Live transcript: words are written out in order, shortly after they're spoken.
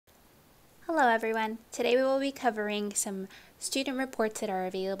Hello everyone. Today we will be covering some student reports that are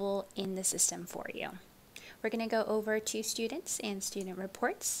available in the system for you. We're going to go over to students and student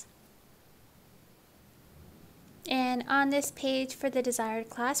reports. And on this page for the desired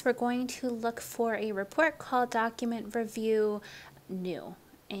class, we're going to look for a report called Document Review New.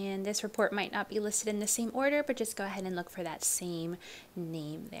 And this report might not be listed in the same order, but just go ahead and look for that same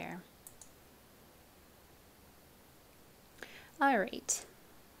name there. All right.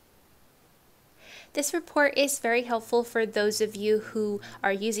 This report is very helpful for those of you who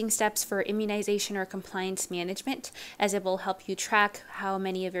are using steps for immunization or compliance management, as it will help you track how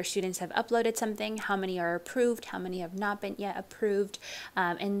many of your students have uploaded something, how many are approved, how many have not been yet approved,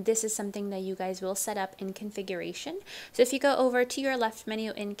 and this is something that you guys will set up in configuration. So if you go over to your left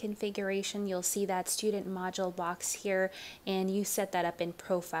menu in configuration, you'll see that student module box here, and you set that up in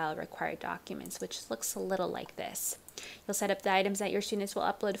profile required documents, which looks a little like this. You'll set up the items that your students will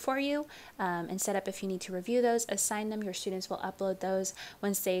upload for you and set up if you need to review those, assign them. Your students will upload those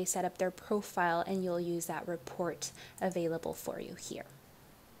once they set up their profile, and you'll use that report available for you here.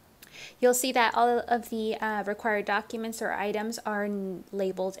 You'll see that all of the required documents or items are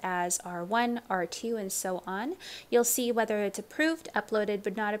labeled as R1, R2, and so on. You'll see whether it's approved, uploaded,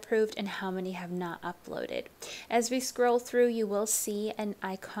 but not approved, and how many have not uploaded. As we scroll through, you will see an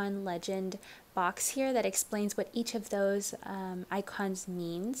icon legend box here that explains what each of those icons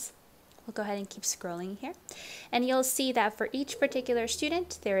means. We'll go ahead and keep scrolling here. And you'll see that for each particular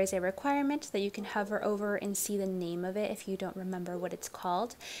student, there is a requirement that you can hover over and see the name of it if you don't remember what it's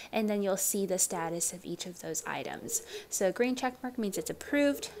called. And then you'll see the status of each of those items. So a green check mark means it's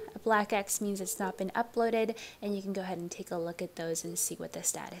approved, a black X means it's not been uploaded, and you can go ahead and take a look at those and see what the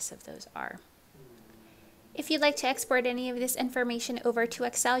status of those are. If you'd like to export any of this information over to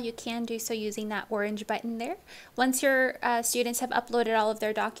Excel, you can do so using that orange button there. Once your students have uploaded all of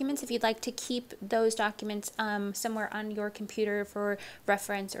their documents, if you'd like to keep those documents somewhere on your computer for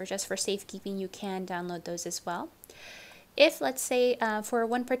reference or just for safekeeping, you can download those as well. If, let's say, for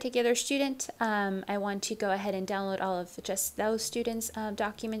one particular student, I want to go ahead and download all of just those students'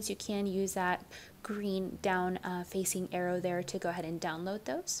 documents, you can use that green down facing arrow there to go ahead and download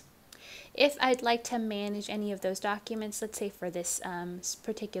those. If I'd like to manage any of those documents, let's say for this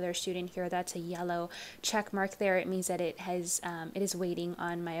particular student here, that's a yellow check mark there. It means that it is waiting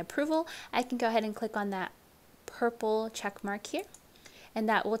on my approval. I can go ahead and click on that purple check mark here, and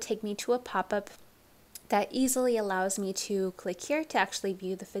that will take me to a pop-up that easily allows me to click here to actually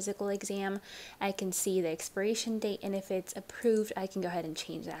view the physical exam. I can see the expiration date, and if it's approved, I can go ahead and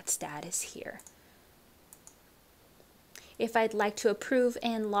change that status here. If I'd like to approve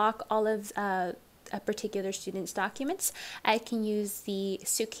and lock all of a particular student's documents, I can use the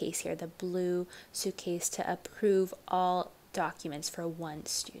suitcase here, the blue suitcase, to approve all documents for one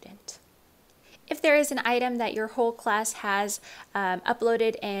student. If there is an item that your whole class has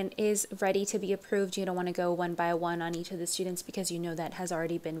uploaded and is ready to be approved, you don't want to go one by one on each of the students because you know that has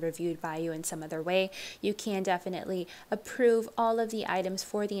already been reviewed by you in some other way. You can definitely approve all of the items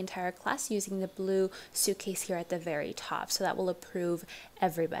for the entire class using the blue suitcase here at the very top. So that will approve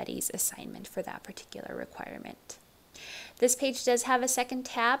everybody's assignment for that particular requirement. This page does have a second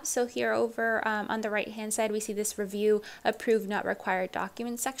tab, so here over on the right hand side we see this review approved not required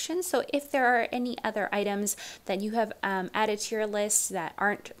document section. So if there are any other items that you have added to your list that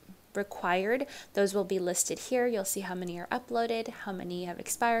aren't required, those will be listed here. You'll see how many are uploaded, how many have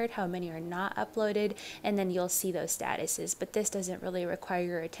expired, how many are not uploaded, and then you'll see those statuses, but this doesn't really require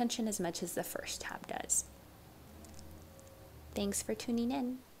your attention as much as the first tab does. Thanks for tuning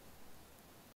in.